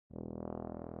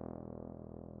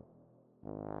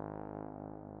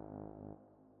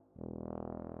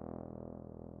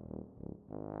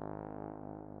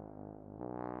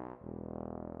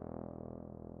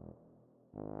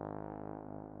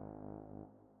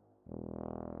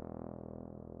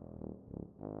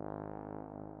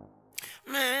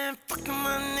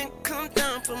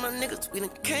down for my niggas. We done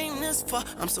came this far.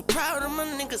 I'm so proud of my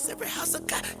niggas. Every house I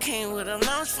got came with a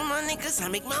lounge for my niggas. I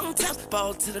make mountain tops,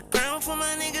 ball to the ground for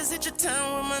my niggas. Hit your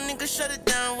town with my niggas, shut it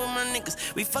down with my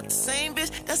niggas. We fuck the same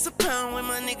bitch, that's a pound with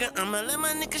my nigga. I'ma let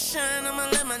my nigga shine, I'ma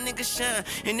let my nigga shine.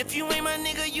 And if you ain't my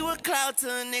nigga, you a cloud to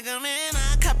a nigga, man.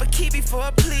 I cop a key before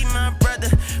I plead, my brother.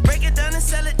 Break it down and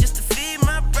sell it just to feed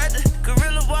my brother.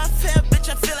 Guerrilla warfare, bitch,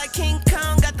 I feel like King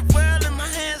Kong. Got the world in my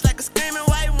hands like a screaming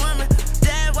white woman.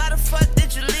 Dad, why the fuck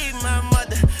did you leave my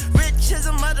mother? Rich as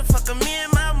a motherfucker, me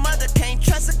and my mother. Can't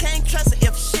trust her, can't trust her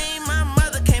if she ain't my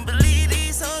mother. Can't believe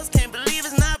these hoes, can't believe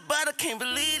it's not butter. Can't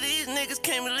believe these niggas,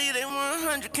 can't believe they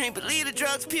 100. Can't believe the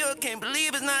drugs pure, can't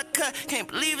believe it's not cut. Can't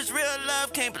believe it's real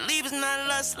love, can't believe it's not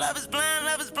lust. Love is blind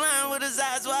with his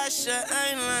eyes wide shut. I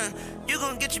ain't lying. You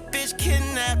gon' get your bitch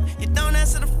kidnapped. You don't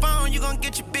answer the phone, you gon'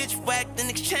 get your bitch whacked. In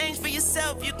exchange for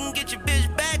yourself, you can get your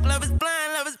bitch back. Love is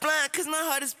blind, cause my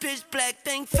heart is pitch black.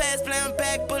 Think fast, blam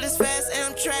back, bullets fast,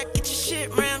 Amtrak. Get your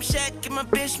shit ramshack, get my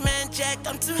bitch man jacked.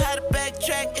 I'm too high to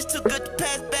backtrack, it's too good to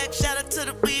pass back. Shout out to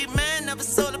the weed man, never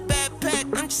sold a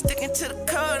backpack. I'm just sticking to the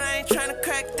code, I ain't tryna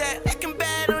crack that. Acting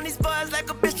bad on these bars like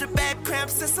a bitch with back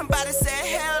cramps. Since somebody said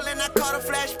hell and I caught a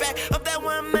flashback of that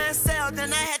one man cell,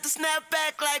 then I had to snap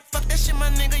back like fuck that shit, my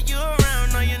nigga. You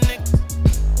around all your niggas,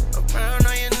 around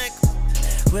all your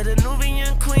niggas. Where the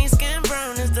Nubian queen skin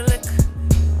brown is the liquor,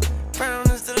 brown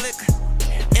is the liquor.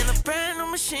 And a brand new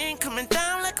machine coming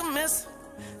down like a missile,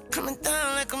 coming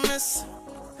down like a missile.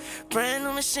 Brand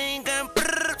new machine gun,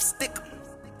 stick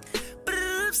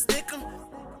 'em, stick 'em.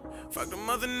 Fuck them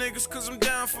other niggas, cause I'm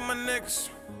down for my niggas.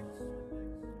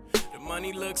 The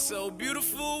money looks so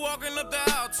beautiful, walking up the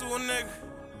aisle to a nigga.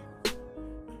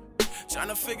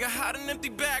 Tryna figure how an empty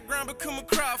background become a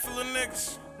crowd full of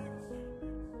niggas.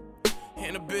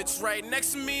 And a bitch right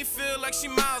next to me feel like she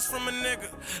miles from a nigga.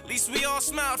 At least we all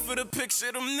smiled for the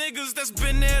picture. Them niggas that's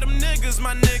been there, them niggas,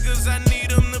 my niggas. I need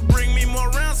them to bring me more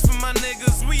rounds for my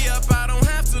niggas. We up, I don't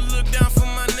have to look down for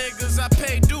my niggas. I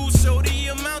pay dues, show the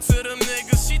amount to them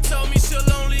niggas. She told me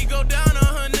she'll only go down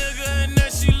on her nigga, and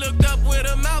then she looked up with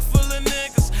a mouth full of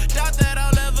niggas. Doubt that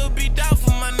I'll ever be down for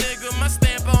my nigga. My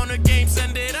stamp on the game,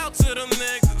 send it out to them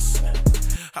niggas.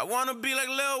 I wanna be like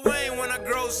Lil Wayne when I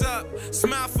grows up.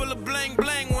 Smile full of bling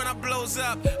bling when I blows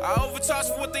up. I overcharged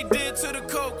for what they did to the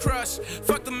Cold Crush.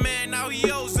 Fuck the man, now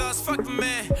he owes us. Fuck the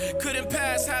man, couldn't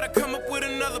pass, had to come up with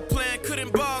another plan.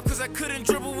 Couldn't ball cause I couldn't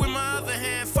dribble with my other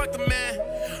hand. Fuck the man,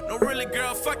 no really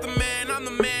girl, fuck the man. I'm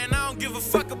the man, I don't give a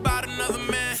fuck about another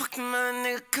man. Fuck my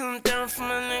nigga, come down for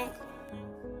my nigga.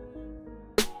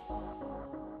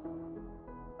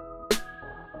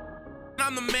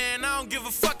 I'm the man, I don't give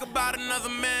a fuck about another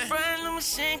man. Brand new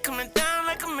machine coming down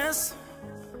like a missile,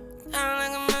 down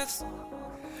like a missile.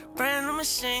 Brand new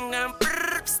machine gun,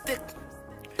 stick